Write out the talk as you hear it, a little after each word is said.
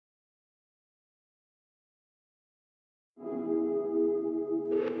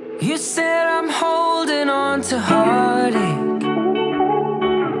You said I'm holding on to heartache.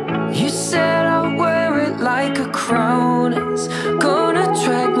 You said I'll wear it like a crown. It's gonna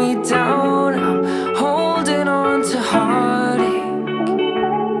drag me down. I'm holding on to heartache.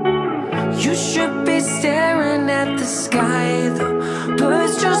 You should be staring at the sky, the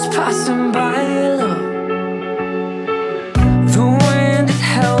birds just passing by, love. The wind it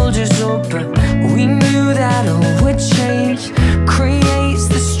held us up, but we knew that all would change. Creates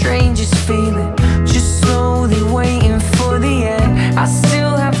the strangest feeling, just slowly waiting for the end. I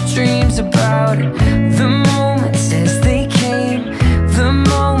still have dreams about it, the moments as they came. The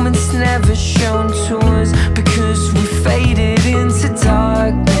moments never shown to us because we faded into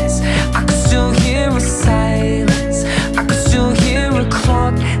darkness. I could still hear a silence, I could still hear a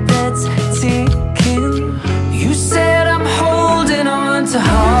clock that's ticking. You said I'm holding on to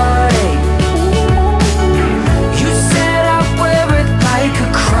heartache. You said I'd wear it like a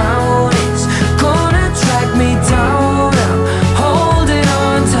crown. It's gonna drag me down. I'm holding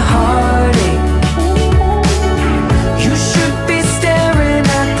on to heartache. You should be staring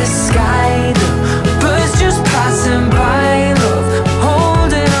at the sky, the birds just passing by, love.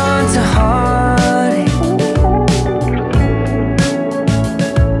 Holding on to heartache.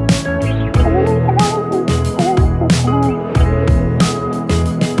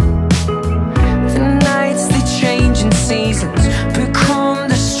 The nights they change in seasons, become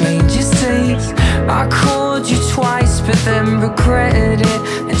the strangest days. I called you twice but then regretted it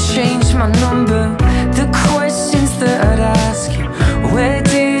and changed my number. The questions that I'd ask you, where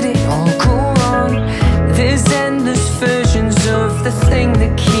did it all go wrong? There's endless versions of the thing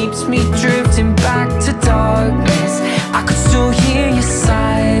that keeps me drifting back to darkness. I could still hear your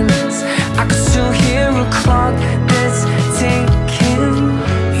silence, I could still hear a clock that's ticking.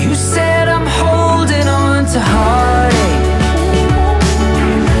 You said I'm holding on to heartache.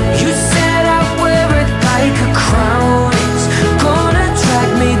 You said I'd wear it like a crown. It's gonna drag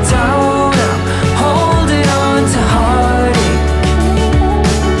me down. I'm holding on to heartache.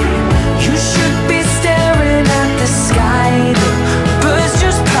 You should be staring at the sky, the birds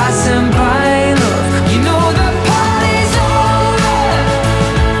just passing by, love. You know the party's over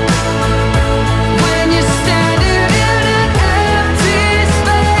when you're standing in an empty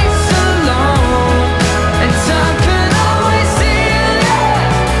space alone, and time can always see you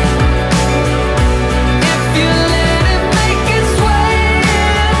there if you let it make its way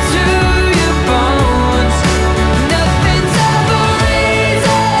into your bones. Nothing's ever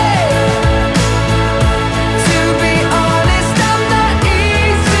easy. To be honest, I'm not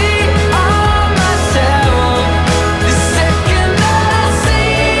easy on myself. The second that I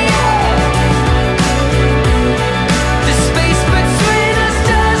see you, the space between us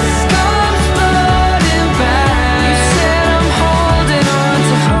just comes flooding back. You said I'm holding on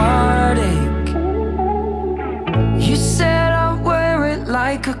to heartache. You said I'll wear it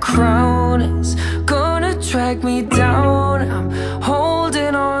like a crown. It's gonna drag me down. I'm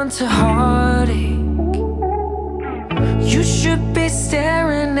holding on to heartache. You should be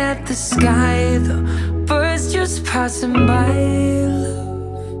staring at the sky, the birds just passing by.